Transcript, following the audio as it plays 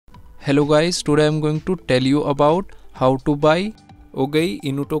Hello guys, today I am going to tell you about how to buy Oggy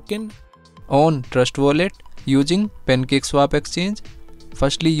Inu token on Trust Wallet using PancakeSwap exchange.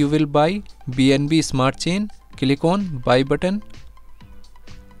 Firstly, you will buy BNB Smart Chain. Click on buy button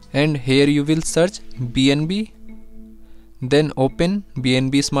and here you will search BNB. Then open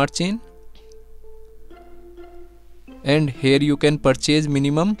BNB Smart Chain and here you can purchase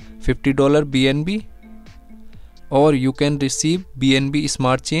minimum $50 BNB. Or you can receive BNB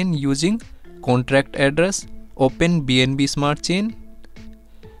Smart Chain using contract address. Open BNB Smart Chain.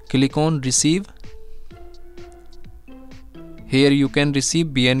 Click on receive. Here you can receive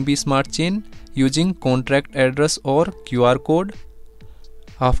BNB Smart Chain using contract address or QR code.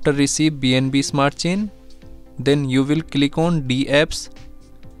 After receive BNB Smart Chain, then you will click on D-Apps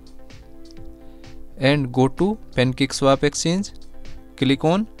and go to PancakeSwap exchange. Click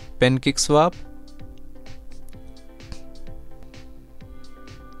on PancakeSwap.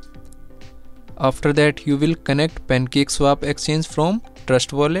 After that, you will connect PancakeSwap exchange from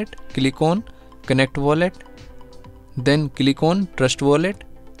Trust Wallet. Click on Connect Wallet. Then click on Trust Wallet.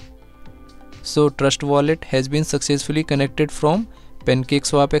 So Trust Wallet has been successfully connected from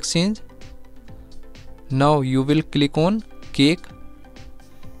PancakeSwap exchange. Now you will click on Cake.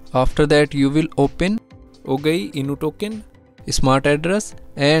 After that, you will open Oggy Inu token smart address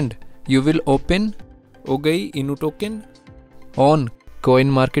and you will open Oggy Inu token on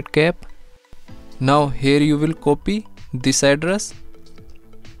CoinMarketCap. Now here you will copy this address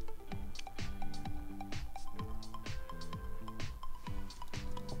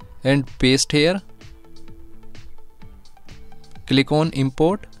and paste here. Click on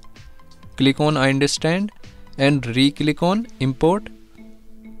import. Click on I understand and re-click on import.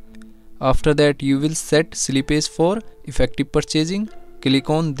 After that, you will set slippage for effective purchasing. Click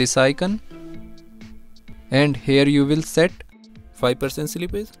on this icon and here you will set 5%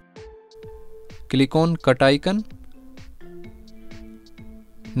 slippage. Click on cut icon.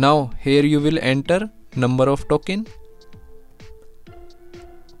 Now here you will enter number of token.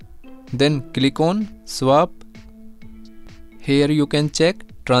 Then click on swap. Here you can check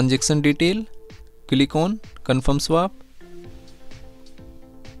transaction detail. Click on confirm swap.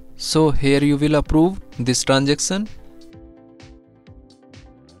 So here you will approve this transaction.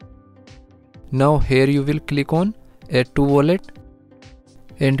 Now here you will click on add to wallet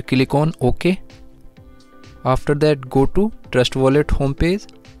and click on OK. After that, go to Trust Wallet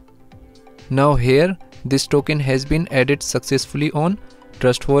homepage. Now here this token has been added successfully on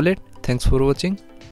Trust Wallet. Thanks for watching.